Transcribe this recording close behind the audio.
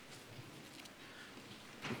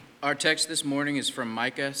Our text this morning is from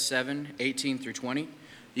Micah 7:18 through 20.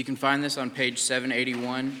 You can find this on page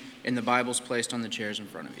 781 in the Bibles placed on the chairs in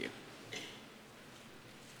front of you.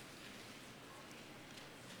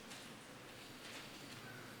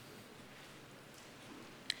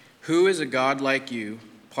 Who is a God like you,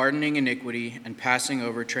 pardoning iniquity and passing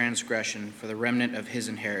over transgression for the remnant of his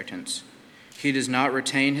inheritance? He does not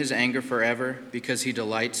retain his anger forever because he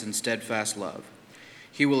delights in steadfast love.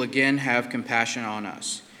 He will again have compassion on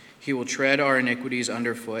us. He will tread our iniquities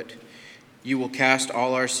underfoot. You will cast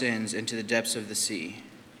all our sins into the depths of the sea.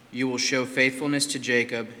 You will show faithfulness to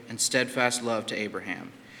Jacob and steadfast love to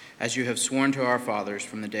Abraham, as you have sworn to our fathers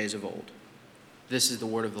from the days of old. This is the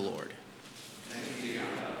word of the Lord.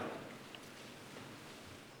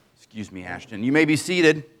 Excuse me, Ashton. You may be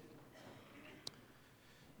seated.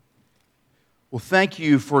 Well, thank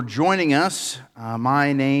you for joining us.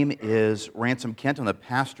 My name is Ransom Kent. I'm the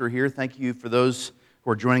pastor here. Thank you for those who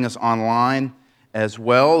are joining us online as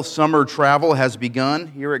well. Summer travel has begun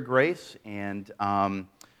here at Grace, and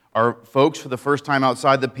our folks, for the first time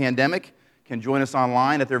outside the pandemic, can join us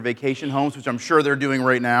online at their vacation homes, which I'm sure they're doing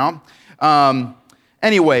right now.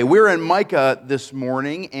 Anyway, we're in Micah this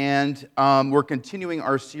morning, and we're continuing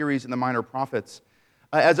our series in the Minor Prophets.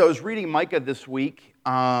 As I was reading Micah this week,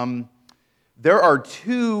 there are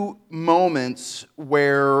two moments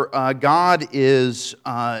where God is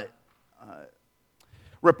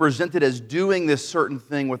represented as doing this certain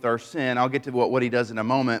thing with our sin. I'll get to what he does in a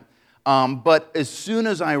moment. But as soon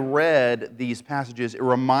as I read these passages, it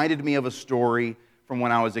reminded me of a story from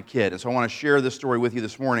when I was a kid. And so I want to share this story with you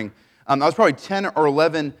this morning. I was probably 10 or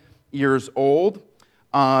 11 years old,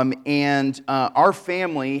 and our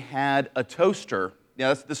family had a toaster. Yeah,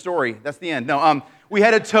 that's the story. That's the end. No, we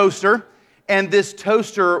had a toaster, and this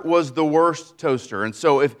toaster was the worst toaster. And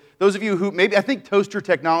so if those of you who, I think toaster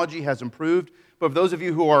technology has improved, but for those of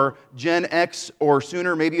you who are Gen X or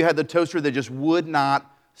sooner, maybe you had the toaster that just would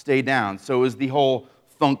not stay down. So it was the whole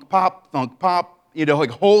thunk, pop, like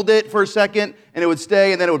hold it for a second, and it would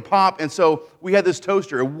stay, and then it would pop. And so we had this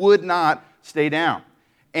toaster. It would not stay down.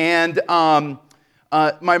 And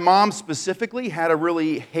my mom specifically had a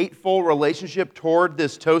really hateful relationship toward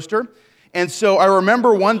this toaster. And so I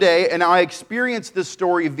remember one day, and I experienced this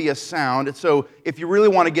story via sound. And so if you really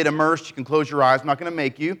want to get immersed, you can close your eyes. I'm not going to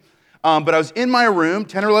make you. But I was in my room,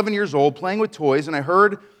 10 or 11 years old, playing with toys, and I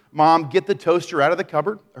heard Mom get the toaster out of the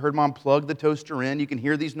cupboard. I heard Mom plug the toaster in. You can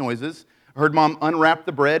hear these noises. I heard Mom unwrap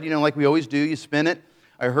the bread, like we always do. You spin it.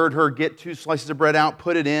 I heard her get 2 slices of bread out,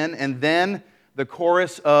 put it in, and then the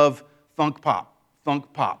chorus of thunk, pop,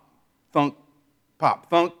 thunk, pop, thunk, pop,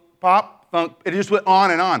 thunk, pop, thunk. It just went on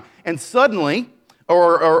and on. And suddenly,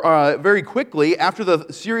 or very quickly, after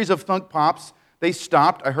the series of thunk pops, they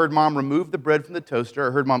stopped. I heard Mom remove the bread from the toaster.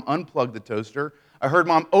 I heard Mom unplug the toaster. I heard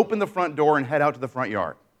Mom open the front door and head out to the front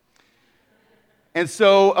yard. And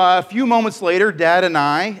so a few moments later, Dad and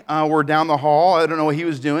I were down the hall. I don't know what he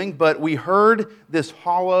was doing, but we heard this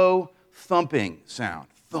hollow thumping sound.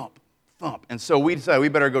 Thump, thump. And so we decided we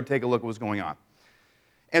better go take a look at what's going on.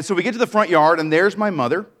 And so we get to the front yard, and there's my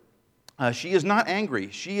mother. She is not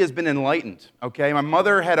angry. She has been enlightened, okay? My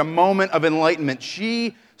mother had a moment of enlightenment.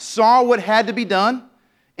 She saw what had to be done,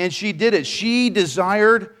 and she did it. She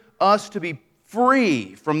desired us to be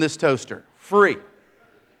free from this toaster. Free.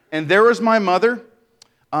 And there was my mother,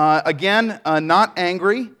 again, not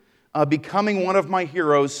angry, becoming one of my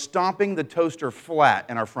heroes, stomping the toaster flat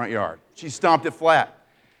in our front yard. She stomped it flat.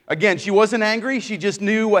 Again, she wasn't angry. She just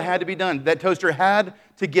knew what had to be done. That toaster had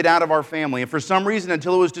to get out of our family. And for some reason,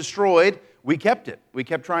 until it was destroyed, we kept it. We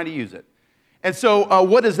kept trying to use it. And so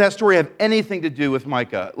what does that story have anything to do with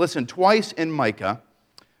Micah? Listen, twice in Micah,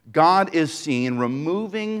 God is seen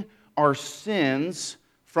removing our sins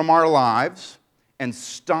from our lives and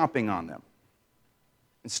stomping on them.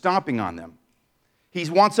 And stomping on them. He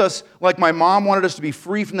wants us, like my mom wanted us to be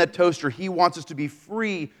free from that toaster, he wants us to be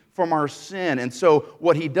free from our sin. And so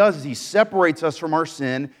what he does is he separates us from our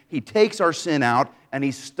sin, he takes our sin out, and he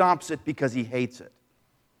stomps it because he hates it.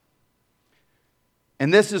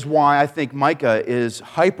 And this is why I think Micah is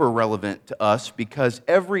hyper-relevant to us, because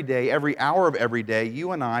every day, every hour of every day,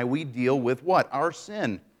 you and I, we deal with what? Our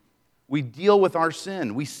sin. We deal with our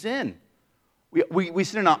sin. We sin. We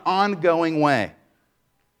sin in an ongoing way.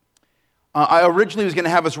 I originally was going to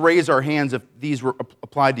have us raise our hands if these were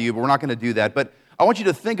applied to you, but we're not going to do that. But I want you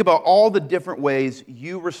to think about all the different ways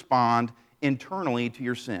you respond internally to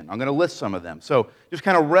your sin. I'm going to list some of them. So just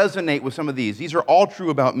kind of resonate with some of these. These are all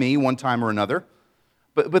true about me one time or another.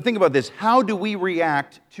 But think about this. How do we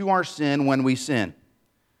react to our sin when we sin?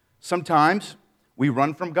 Sometimes we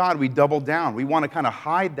run from God. We double down. We want to kind of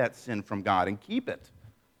hide that sin from God and keep it.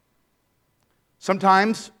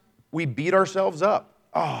 Sometimes we beat ourselves up.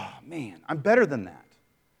 Oh, man, I'm better than that.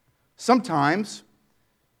 Sometimes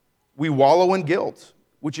we wallow in guilt,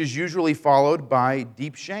 which is usually followed by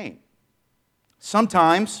deep shame.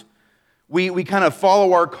 Sometimes we kind of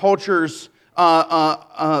follow our culture's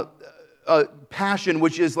passion,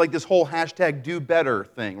 which is like this whole hashtag do better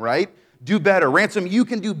thing, right? Do better. Ransom, you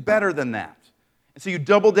can do better than that. And so you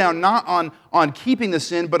double down not on keeping the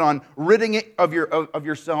sin, but on ridding it of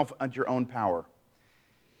yourself and your own power.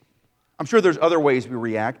 I'm sure there's other ways we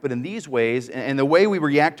react, but in these ways, and the way we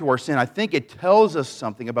react to our sin, I think it tells us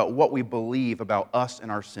something about what we believe about us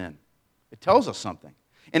and our sin. It tells us something.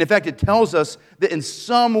 And in fact, it tells us that in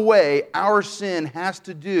some way, our sin has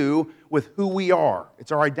to do with who we are.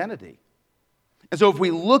 It's our identity. And so if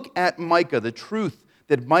we look at Micah, the truth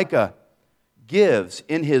that Micah gives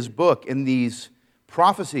in his book, in these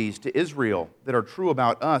prophecies to Israel that are true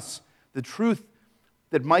about us, the truth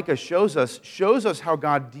that Micah shows us how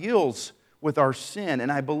God deals with our sin.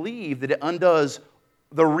 And I believe that it undoes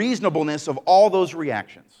the reasonableness of all those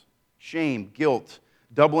reactions. Shame, guilt,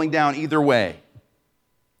 doubling down either way.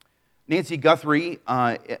 Nancy Guthrie,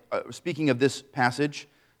 speaking of this passage,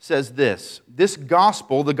 says this: this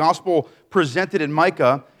gospel, the gospel presented in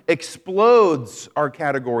Micah, explodes our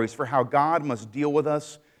categories for how God must deal with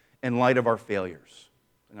us in light of our failures.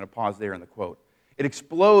 I'm going to pause there in the quote. It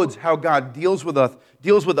explodes how God deals with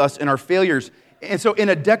us in our failures. And so in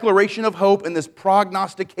a declaration of hope and this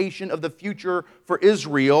prognostication of the future for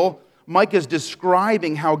Israel, Micah is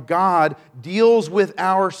describing how God deals with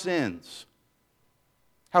our sins,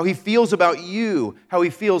 how he feels about you, how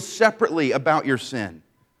he feels separately about your sin.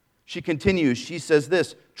 She continues, she says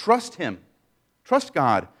this: trust him, trust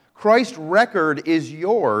God. Christ's record is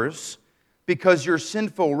yours because your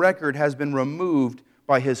sinful record has been removed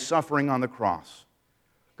by his suffering on the cross.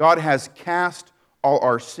 God has cast all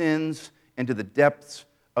our sins into the depths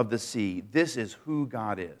of the sea. This is who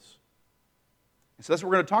God is. And so that's what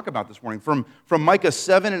we're going to talk about this morning. From Micah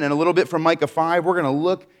 7 and a little bit from Micah 5, we're going to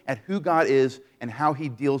look at who God is and how he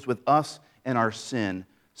deals with us and our sin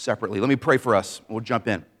separately. Let me pray for us. We'll jump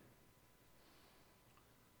in.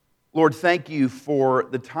 Lord, thank you for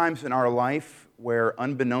the times in our life where,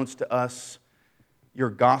 unbeknownst to us, your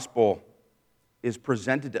gospel is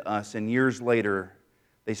presented to us, and years later,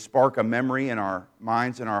 they spark a memory in our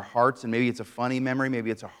minds and our hearts, and maybe it's a funny memory, maybe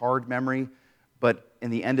it's a hard memory, but in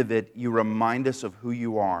the end of it, you remind us of who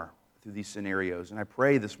you are through these scenarios. And I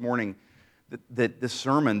pray this morning that this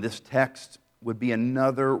sermon, this text, would be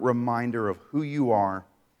another reminder of who you are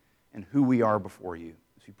and who we are before you.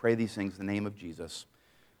 So we pray these things in the name of Jesus.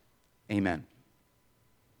 Amen.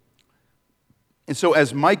 And so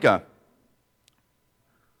as Micah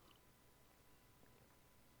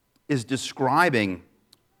is describing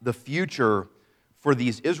the future for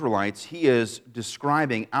these Israelites, he is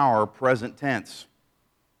describing our present tense.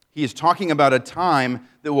 He is talking about a time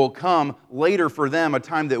that will come later for them, a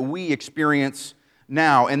time that we experience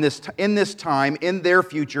now. In this time, in their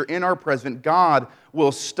future, in our present, God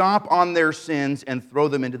will stop on their sins and throw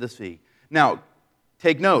them into the sea. Now,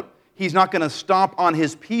 take note, he's not going to stop on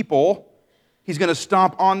his people. He's going to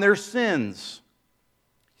stop on their sins.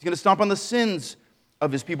 He's going to stop on the sins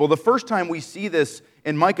of his people. The first time we see this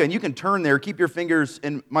in Micah, and you can turn there, keep your fingers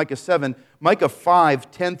in Micah 7, Micah 5,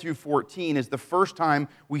 10 through 14 is the first time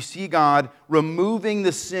we see God removing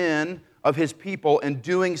the sin of his people and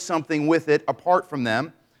doing something with it apart from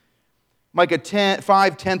them. Micah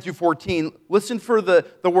 5, 10 through 14, listen for the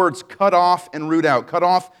words cut off and root out. Cut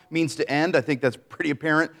off means to end. I think that's pretty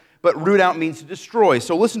apparent. But root out means to destroy.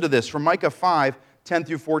 So listen to this from Micah 5, 10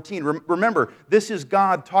 through 14. Remember, this is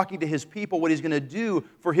God talking to his people, what he's going to do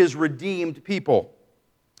for his redeemed people.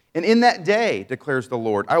 And in that day, declares the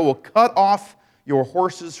Lord, I will cut off your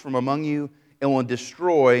horses from among you and will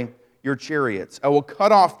destroy your chariots. I will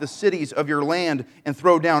cut off the cities of your land and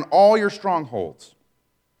throw down all your strongholds.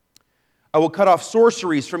 I will cut off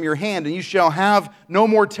sorceries from your hand, and you shall have no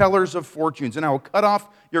more tellers of fortunes. And I will cut off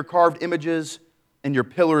your carved images and your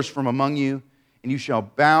pillars from among you, and you shall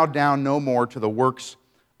bow down no more to the works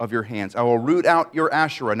of your hands. I will root out your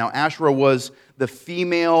Asherah. Now, Asherah was the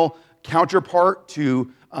female counterpart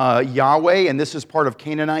to Yahweh, and this is part of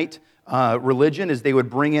Canaanite religion, is they would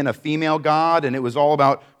bring in a female god, and it was all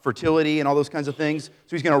about fertility and all those kinds of things.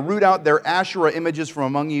 So he's going to root out their Asherah images from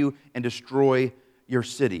among you and destroy your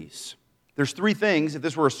cities. There's three things, if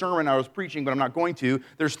this were a sermon I was preaching, but I'm not going to,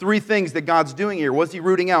 there's three things that God's doing here. What's he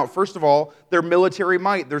rooting out? First of all, their military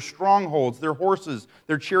might, their strongholds, their horses,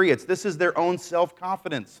 their chariots. This is their own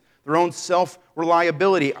self-confidence, their own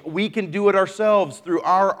self-reliability. We can do it ourselves through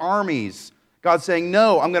our armies. God's saying,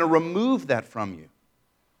 no, I'm going to remove that from you.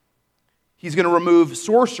 He's going to remove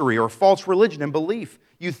sorcery or false religion and belief.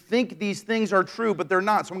 You think these things are true, but they're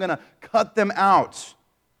not, so I'm going to cut them out,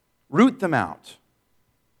 root them out.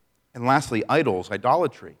 And lastly, idols,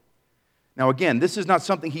 idolatry. Now again, this is not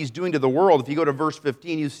something he's doing to the world. If you go to verse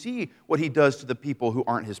 15, you see what he does to the people who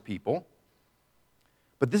aren't his people.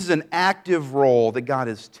 But this is an active role that God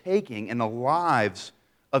is taking in the lives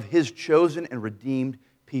of his chosen and redeemed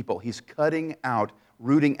people. He's cutting out,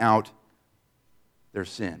 rooting out their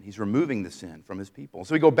sin. He's removing the sin from his people.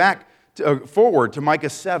 So we go back forward to Micah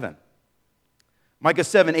 7. Micah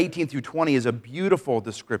 7, 18 through 20 is a beautiful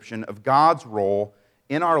description of God's role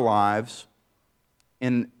in our lives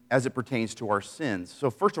as it pertains to our sins. So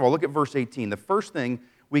first of all, look at verse 18. The first thing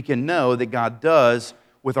we can know that God does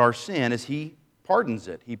with our sin is he pardons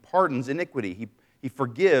it. He pardons iniquity. He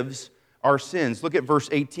forgives our sins. Look at verse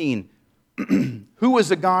 18. Who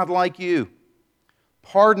is a God like you,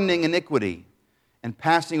 pardoning iniquity and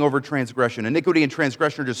passing over transgression? Iniquity and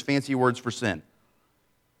transgression are just fancy words for sin.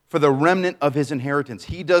 For the remnant of his inheritance.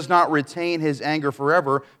 He does not retain his anger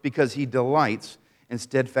forever because he delights in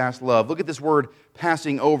steadfast love. Look at this word,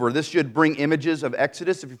 passing over. This should bring images of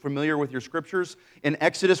Exodus, if you're familiar with your scriptures. In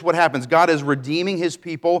Exodus, what happens? God is redeeming his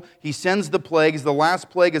people. He sends the plagues. The last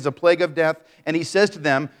plague is a plague of death. And he says to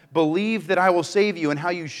them, believe that I will save you. And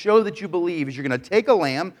how you show that you believe is you're going to take a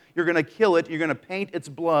lamb, you're going to kill it, you're going to paint its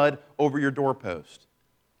blood over your doorpost.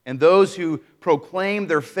 And those who proclaim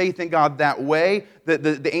their faith in God that way,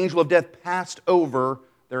 the angel of death passed over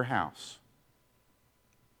their house.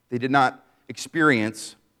 They did not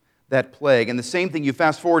experience that plague. And the same thing, you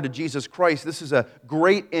fast forward to Jesus Christ. This is a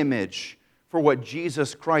great image for what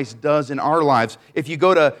Jesus Christ does in our lives. If you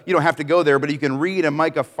go to, you don't have to go there, but you can read in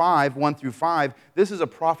Micah 5, 1 through 5, this is a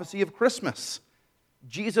prophecy of Christmas.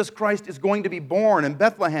 Jesus Christ is going to be born in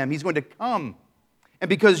Bethlehem. He's going to come. And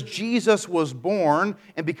because Jesus was born,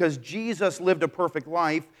 and because Jesus lived a perfect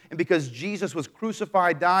life, and because Jesus was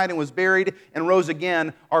crucified, died, and was buried, and rose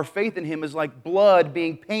again, our faith in him is like blood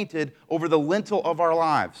being painted over the lintel of our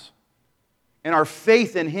lives. And our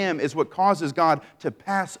faith in him is what causes God to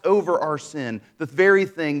pass over our sin, the very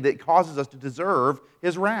thing that causes us to deserve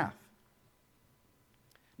his wrath.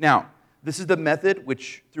 Now, this is the method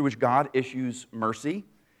through which God issues mercy.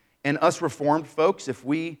 And us Reformed folks, if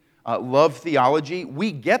we love theology,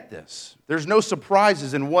 we get this. There's no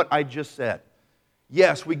surprises in what I just said.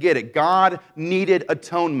 Yes, we get it. God needed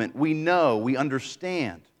atonement. We know, we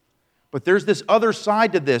understand. But there's this other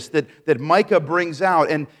side to this that Micah brings out.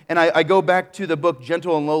 And I go back to the book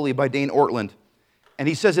Gentle and Lowly by Dane Ortland. And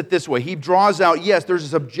he says it this way. He draws out, yes, there's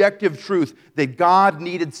this objective truth that God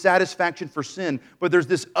needed satisfaction for sin. But there's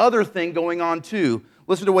this other thing going on too.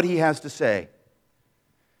 Listen to what he has to say.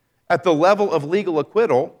 At the level of legal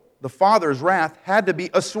acquittal, the Father's wrath had to be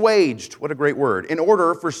assuaged, what a great word, in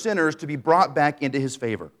order for sinners to be brought back into his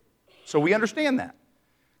favor. So we understand that.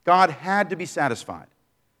 God had to be satisfied.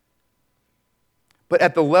 But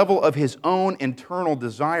at the level of his own internal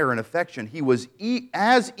desire and affection, he was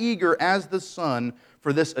as eager as the Son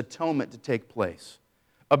for this atonement to take place.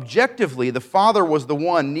 Objectively, the Father was the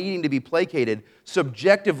one needing to be placated.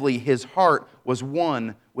 Subjectively, his heart was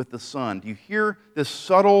one with the Son. Do you hear this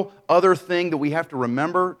subtle other thing that we have to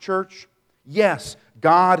remember, church? Yes,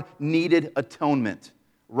 God needed atonement.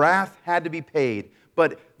 Wrath had to be paid.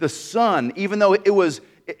 But the Son, even though it was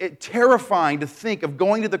terrifying to think of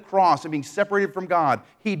going to the cross and being separated from God,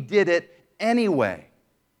 he did it anyway.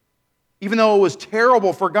 Even though it was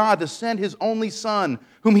terrible for God to send his only Son,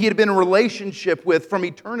 whom he had been in a relationship with from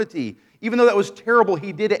eternity, even though that was terrible,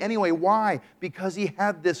 he did it anyway. Why? Because he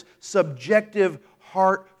had this subjective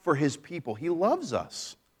heart for his people. He loves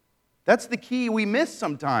us. That's the key we miss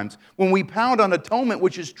sometimes. When we pound on atonement,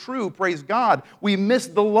 which is true, praise God, we miss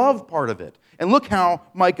the love part of it. And look how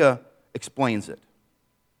Micah explains it.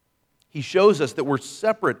 He shows us that we're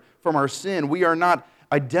separate from our sin. We are not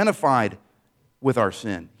identified with our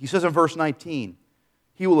sin. He says in verse 19,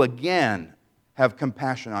 he will again have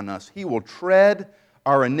compassion on us. He will tread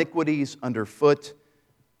our iniquities underfoot.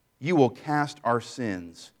 You will cast our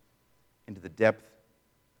sins into the depth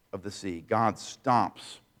of the sea. God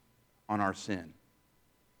stomps on our sin.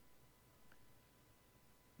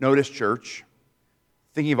 Notice, church,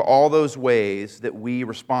 thinking of all those ways that we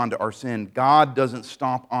respond to our sin, God doesn't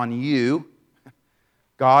stomp on you.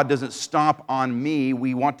 God doesn't stomp on me.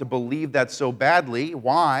 We want to believe that so badly.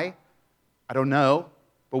 Why? I don't know,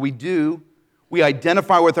 but we do. We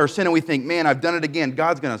identify with our sin and we think, man, I've done it again.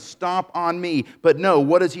 God's going to stomp on me. But no,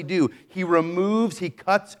 what does he do? He removes, he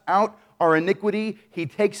cuts out our iniquity, he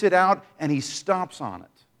takes it out, and he stomps on it.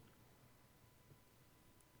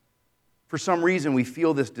 For some reason, we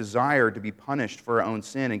feel this desire to be punished for our own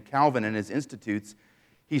sin. And Calvin, in his Institutes,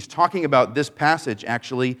 he's talking about this passage,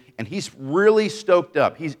 actually, and he's really stoked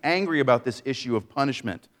up. He's angry about this issue of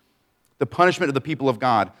punishment, the punishment of the people of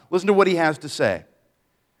God. Listen to what he has to say.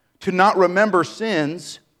 To not remember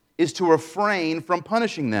sins is to refrain from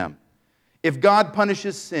punishing them. If God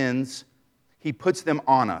punishes sins, he puts them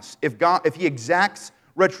on us. If he exacts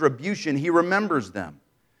retribution, he remembers them.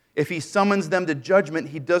 If he summons them to judgment,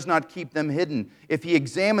 he does not keep them hidden. If he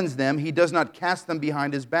examines them, he does not cast them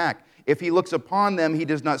behind his back. If he looks upon them, he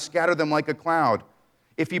does not scatter them like a cloud.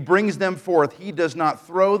 If he brings them forth, he does not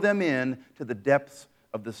throw them in to the depths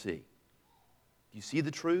of the sea. Do you see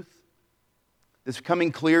the truth? This is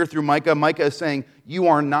coming clear through Micah. Micah is saying, you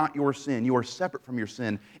are not your sin. You are separate from your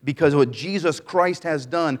sin because of what Jesus Christ has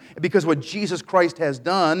done. Because what Jesus Christ has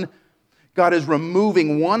done, God is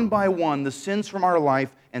removing one by one the sins from our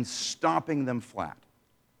life and stopping them flat.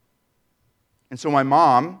 And so my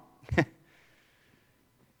mom,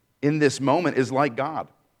 in this moment, is like God.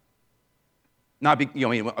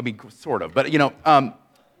 Sort of, but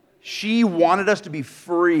she wanted us to be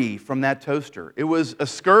free from that toaster. It was a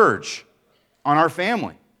scourge on our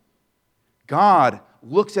family. God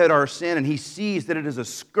looks at our sin and he sees that it is a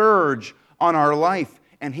scourge on our life,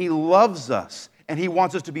 and he loves us and he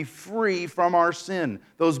wants us to be free from our sin.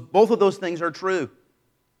 Both of those things are true.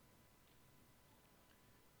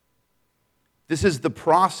 This is the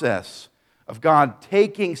process of God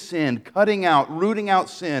taking sin, cutting out, rooting out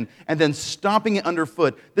sin, and then stomping it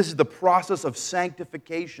underfoot. This is the process of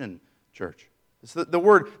sanctification, church. It's the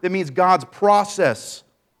word that means God's process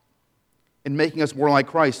in making us more like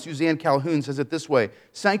Christ. Suzanne Calhoun says it this way: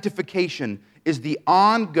 sanctification is the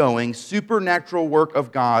ongoing supernatural work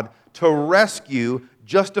of God to rescue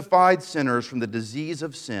justified sinners from the disease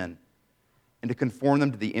of sin and to conform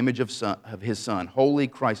them to the image of his Son, holy,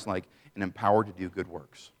 Christ-like, and empowered to do good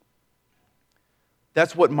works.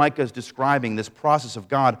 That's what Micah is describing, this process of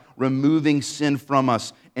God removing sin from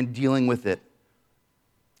us and dealing with it.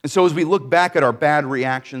 And so as we look back at our bad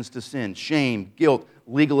reactions to sin, shame, guilt,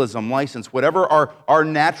 legalism, license, whatever our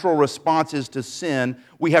natural response is to sin,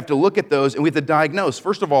 we have to look at those and we have to diagnose.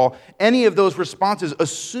 First of all, any of those responses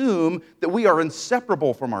assume that we are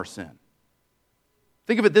inseparable from our sin.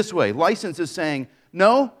 Think of it this way. License is saying,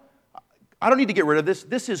 no, I don't need to get rid of this.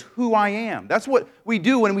 This is who I am. That's what we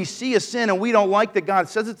do when we see a sin and we don't like that God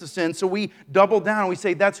says it's a sin, so we double down and we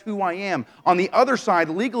say, that's who I am. On the other side,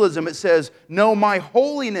 legalism, it says, no, my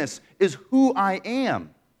holiness is who I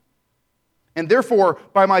am. And therefore,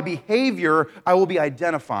 by my behavior, I will be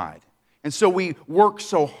identified. And so we work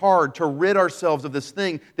so hard to rid ourselves of this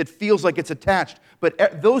thing that feels like it's attached.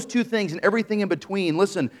 But those two things and everything in between,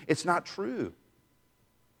 listen, it's not true.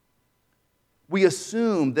 We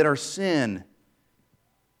assume that our sin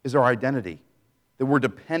is our identity, that we're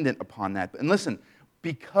dependent upon that. And listen,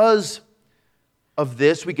 because of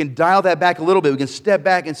this, we can dial that back a little bit. We can step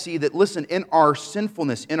back and see that, listen, in our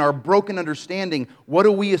sinfulness, in our broken understanding, what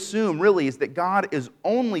do we assume really is that God is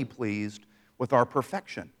only pleased with our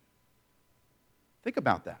perfection. Think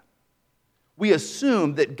about that. We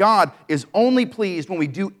assume that God is only pleased when we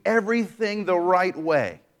do everything the right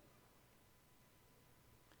way.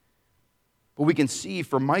 What we can see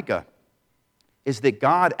from Micah is that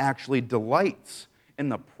God actually delights in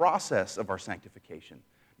the process of our sanctification,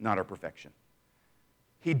 not our perfection.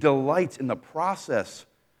 He delights in the process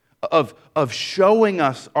of showing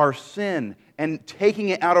us our sin and taking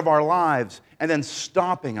it out of our lives and then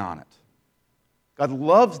stomping on it. God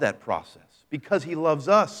loves that process because he loves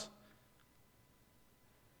us.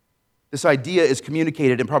 This idea is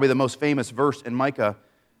communicated in probably the most famous verse in Micah.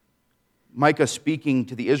 Micah, speaking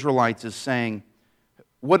to the Israelites, is saying,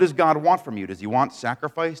 what does God want from you? Does he want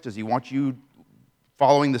sacrifice? Does he want you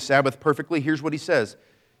following the Sabbath perfectly? Here's what he says.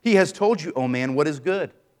 He has told you, O man, what is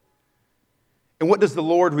good. And what does the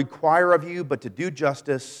Lord require of you but to do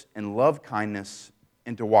justice and love kindness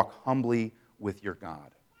and to walk humbly with your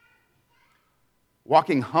God?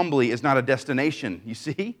 Walking humbly is not a destination, you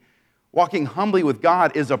see? Walking humbly with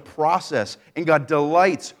God is a process, and God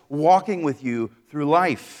delights walking with you through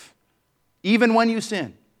life, even when you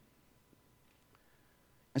sin.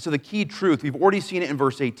 And so the key truth, we've already seen it in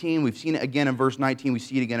verse 18, we've seen it again in verse 19, we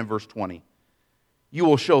see it again in verse 20. You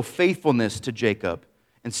will show faithfulness to Jacob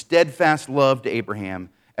and steadfast love to Abraham,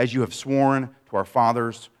 as you have sworn to our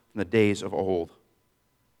fathers from the days of old.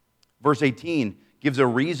 Verse 18 gives a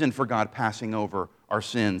reason for God passing over our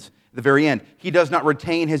sins. At the very end, he does not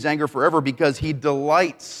retain his anger forever because he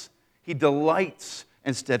delights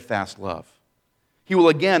in steadfast love. He will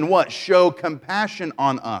again, what? Show compassion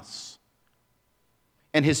on us.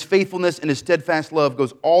 And his faithfulness and his steadfast love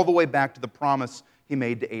goes all the way back to the promise he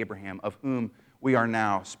made to Abraham, of whom we are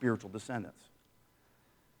now spiritual descendants.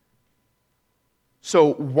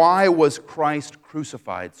 So why was Christ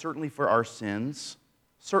crucified? Certainly for our sins.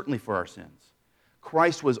 Certainly for our sins.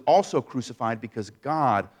 Christ was also crucified because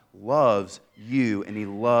God loves you and he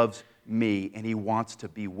loves me and he wants to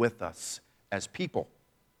be with us as people.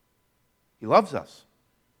 He loves us.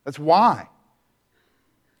 That's why.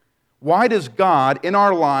 Why does God in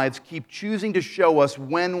our lives keep choosing to show us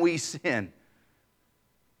when we sin?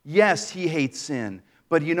 Yes, he hates sin.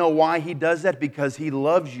 But you know why he does that? Because he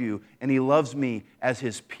loves you and he loves me as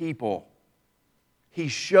his people. He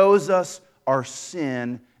shows us our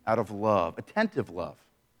sin out of love, attentive love.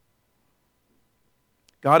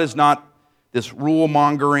 God is not this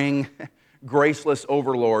rule-mongering, graceless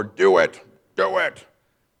overlord. Do it. Do it.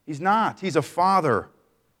 He's not. He's a father,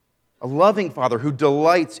 a loving father who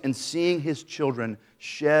delights in seeing his children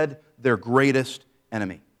shed their greatest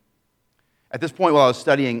enemy. At this point, while I was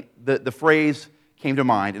studying, the phrase came to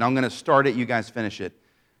mind, and I'm going to start it, you guys finish it.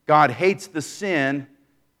 God hates the sin,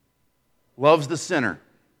 loves the sinner.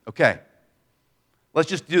 Okay. Let's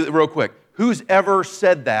just do it real quick. Who's ever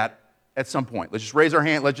said that at some point? Let's just raise our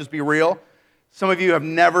hand. Let's just be real. Some of you have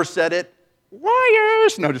never said it.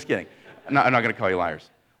 Liars! No, just kidding. I'm not going to call you liars.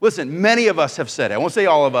 Listen, many of us have said it. I won't say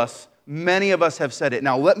all of us. Many of us have said it.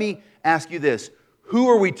 Now, let me ask you this. Who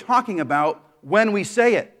are we talking about when we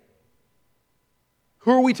say it?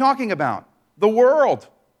 Who are we talking about? The world,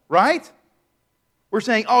 right? We're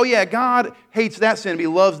saying, oh yeah, God hates that sin, but he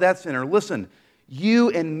loves that sinner. Listen, you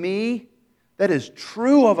and me, that is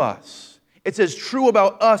true of us. It's as true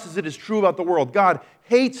about us as it is true about the world. God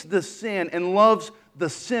hates the sin and loves the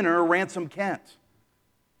sinner, Ransom Kent.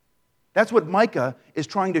 That's what Micah is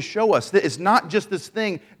trying to show us. It's not just this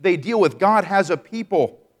thing they deal with. God has a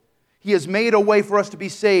people. He has made a way for us to be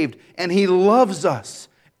saved, and he loves us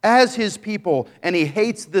as his people, and he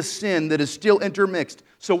hates the sin that is still intermixed.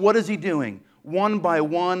 So what is he doing? One by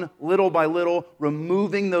one, little by little,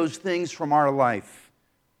 removing those things from our life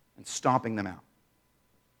and stomping them out.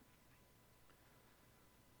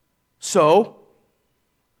 So,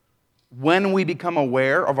 when we become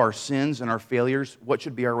aware of our sins and our failures, what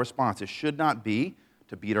should be our response? It should not be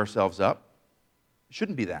to beat ourselves up. It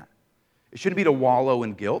shouldn't be that. It shouldn't be to wallow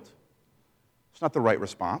in guilt. It's not the right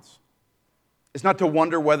response. It's not to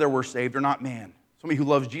wonder whether we're saved or not. Man, somebody who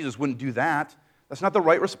loves Jesus wouldn't do that. That's not the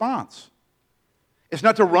right response. It's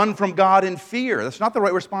not to run from God in fear. That's not the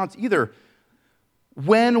right response either.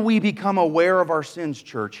 When we become aware of our sins,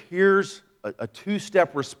 church, here's a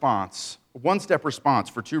two-step response, a one-step response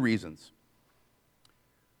for two reasons.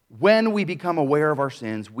 When we become aware of our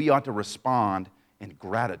sins, we ought to respond in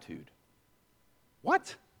gratitude.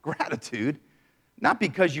 What? Gratitude? Not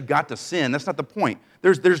because you got to sin. That's not the point.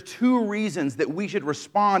 There's two reasons that we should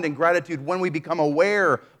respond in gratitude when we become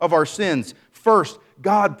aware of our sins. First,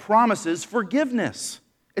 God promises forgiveness.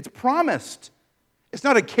 It's promised. It's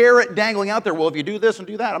not a carrot dangling out there. Well, if you do this and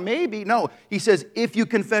do that, maybe. No. He says, if you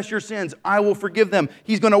confess your sins, I will forgive them.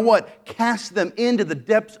 He's going to what? Cast them into the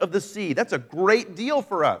depths of the sea. That's a great deal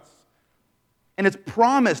for us. And it's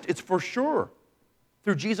promised. It's for sure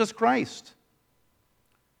through Jesus Christ.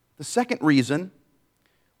 The second reason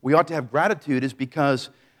we ought to have gratitude is because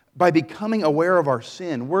by becoming aware of our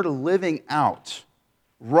sin, we're living out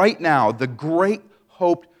right now the great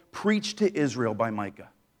hope preached to Israel by Micah.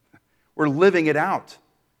 We're living it out.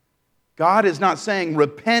 God is not saying,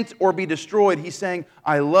 repent or be destroyed. He's saying,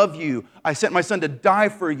 I love you. I sent my son to die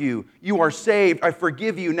for you. You are saved. I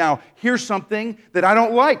forgive you. Now, here's something that I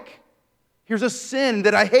don't like. Here's a sin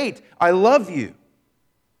that I hate. I love you.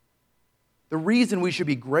 The reason we should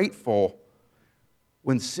be grateful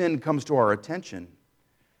when sin comes to our attention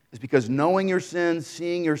is because knowing your sin,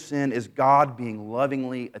 seeing your sin, is God being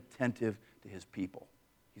lovingly attentive to his people.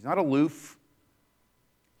 He's not aloof.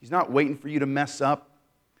 He's not waiting for you to mess up.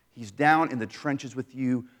 He's down in the trenches with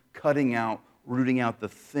you, cutting out, rooting out the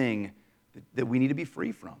thing that we need to be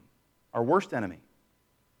free from, our worst enemy.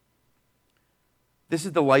 This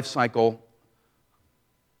is the life cycle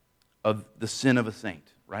of the sin of a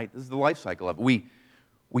saint, right? This is the life cycle of it.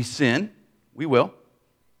 We sin, we will,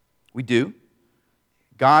 we do.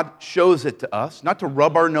 God shows it to us, not to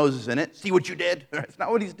rub our noses in it, see what you did. That's not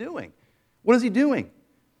what he's doing. What is he doing?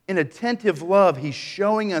 In attentive love, he's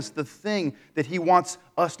showing us the thing that he wants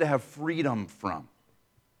us to have freedom from.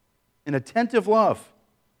 In attentive love.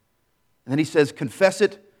 And then he says, confess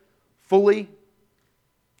it fully,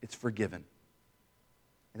 it's forgiven.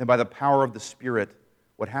 And then by the power of the Spirit,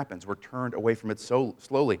 what happens? We're turned away from it so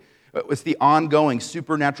slowly. It's the ongoing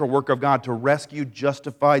supernatural work of God to rescue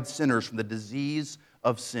justified sinners from the disease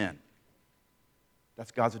of sin.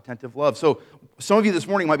 That's God's attentive love. So some of you this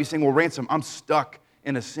morning might be saying, well, Ransom, I'm stuck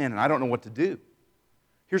in a sin and I don't know what to do.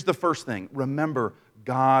 Here's the first thing. Remember,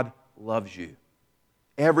 God loves you.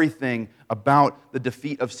 Everything about the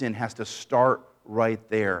defeat of sin has to start right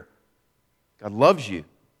there. God loves you.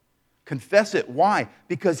 Confess it. Why?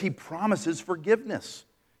 Because He promises forgiveness.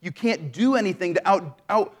 You can't do anything to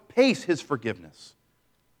outpace His forgiveness.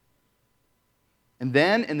 And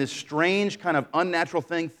then, in this strange kind of unnatural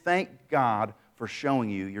thing, thank God for showing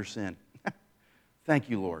you your sin. Thank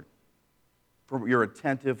you, Lord, for your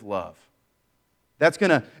attentive love. That's going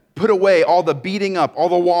to put away all the beating up, all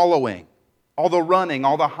the wallowing, all the running,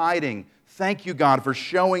 all the hiding. Thank you, God, for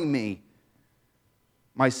showing me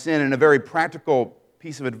my sin. And a very practical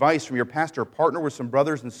piece of advice from your pastor: partner with some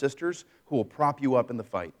brothers and sisters who will prop you up in the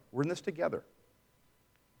fight. We're in this together.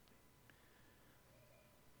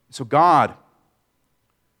 So God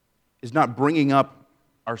is not bringing up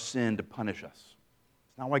our sin to punish us.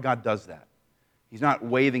 It's not why God does that. He's not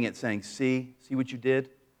waving it saying, see what you did?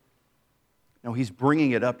 No, He's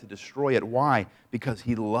bringing it up to destroy it. Why? Because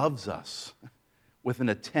He loves us with an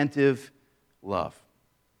attentive love.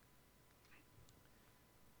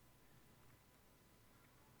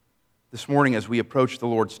 This morning, as we approach the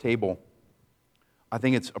Lord's table, I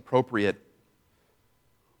think it's appropriate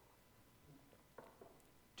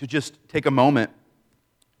to just take a moment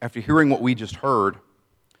after hearing what we just heard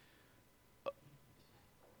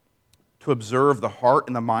to observe the heart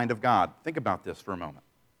and the mind of God. Think about this for a moment.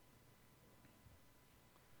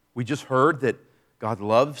 We just heard that God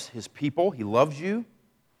loves His people. He loves you.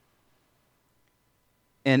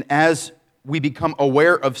 And as we become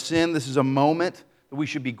aware of sin, this is a moment that we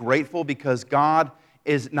should be grateful, because God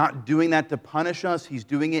is not doing that to punish us. He's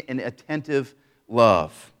doing it in attentive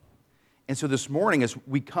love. And so this morning, as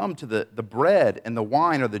we come to the bread and the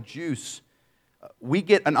wine or the juice, we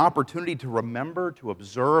get an opportunity to remember, to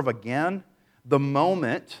observe again the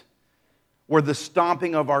moment where the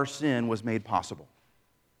stomping of our sin was made possible.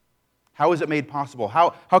 How is it made possible?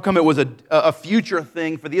 How come it was a future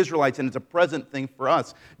thing for the Israelites and it's a present thing for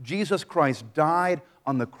us? Jesus Christ died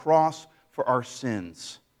on the cross for our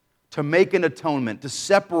sins, to make an atonement, to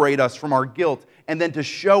separate us from our guilt, and then to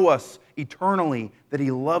show us eternally that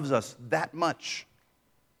He loves us that much.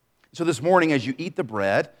 So this morning, as you eat the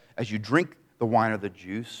bread, as you drink the wine or the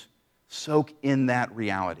juice, soak in that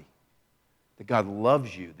reality, that God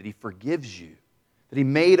loves you, that He forgives you, that He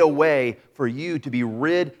made a way for you to be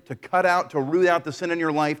rid, to cut out, to root out the sin in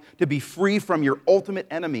your life, to be free from your ultimate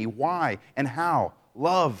enemy. Why and how?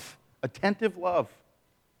 Love, attentive love.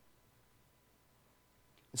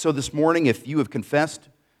 So this morning, if you have confessed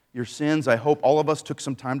your sins, I hope all of us took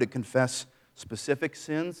some time to confess specific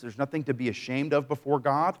sins. There's nothing to be ashamed of before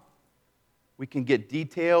God. We can get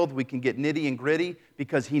detailed, we can get nitty and gritty,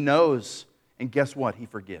 because He knows, and guess what? He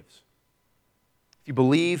forgives.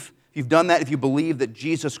 If you've done that, if you believe that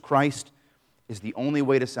Jesus Christ is the only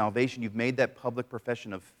way to salvation, you've made that public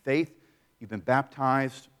profession of faith, you've been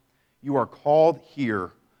baptized, you are called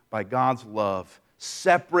here by God's love,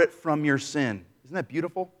 separate from your sin. Isn't that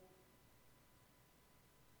beautiful?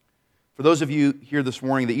 For those of you here this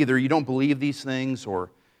morning that either you don't believe these things, or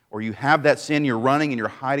you have that sin, you're running and you're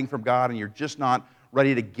hiding from God and you're just not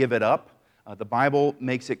ready to give it up, the Bible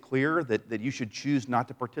makes it clear that you should choose not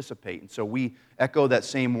to participate. And so we echo that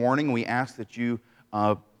same warning, and we ask that you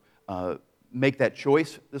make that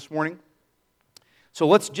choice this morning. So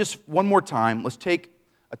let's just, one more time, let's take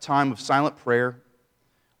a time of silent prayer.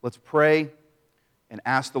 Let's pray and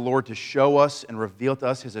ask the Lord to show us and reveal to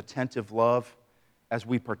us His attentive love as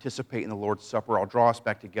we participate in the Lord's Supper. I'll draw us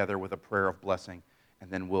back together with a prayer of blessing, and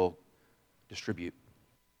then we'll distribute.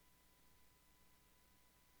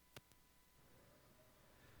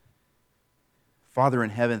 Father in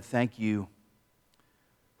heaven, thank you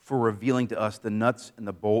for revealing to us the nuts and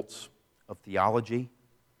the bolts of theology.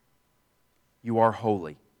 You are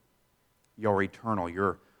holy. You are eternal.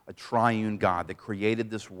 You're a triune God that created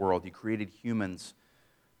this world. You created humans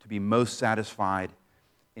to be most satisfied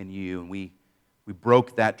in you. And we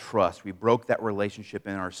broke that trust. We broke that relationship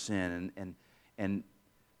in our sin. And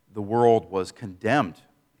the world was condemned.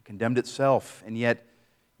 It condemned itself. And yet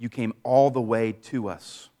you came all the way to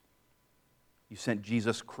us. You sent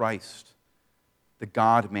Jesus Christ, the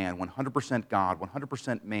God-man, 100% God,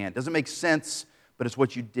 100% man. Doesn't make sense, but it's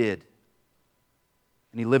what you did.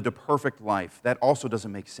 And He lived a perfect life. That also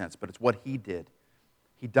doesn't make sense, but it's what He did.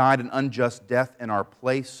 He died an unjust death in our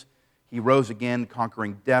place. He rose again,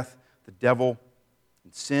 conquering death, the devil,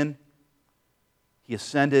 and sin. He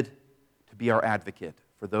ascended to be our advocate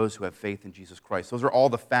for those who have faith in Jesus Christ. Those are all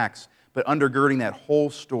the facts, but undergirding that whole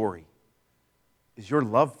story is your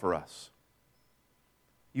love for us.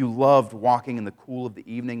 You loved walking in the cool of the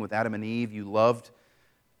evening with Adam and Eve. You loved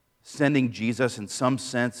sending Jesus in some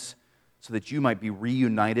sense so that you might be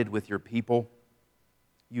reunited with your people.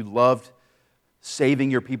 You loved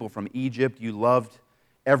saving your people from Egypt. You loved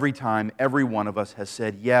every time every one of us has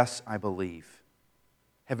said, yes, I believe.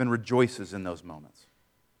 Heaven rejoices in those moments.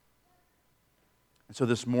 And so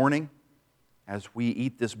this morning, as we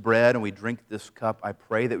eat this bread and we drink this cup, I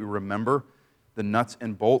pray that we remember the nuts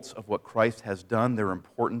and bolts of what Christ has done. They're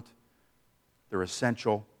important, they're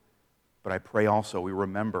essential, but I pray also we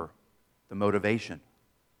remember the motivation,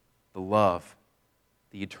 the love,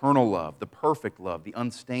 the eternal love, the perfect love, the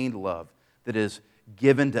unstained love that is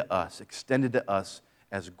given to us, extended to us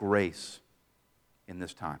as grace in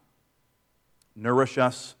this time. Nourish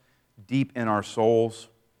us deep in our souls.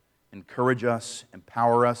 Encourage us,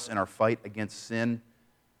 empower us in our fight against sin.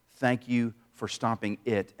 Thank you for stopping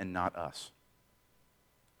it and not us.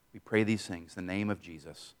 We pray these things in the name of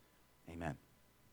Jesus. Amen.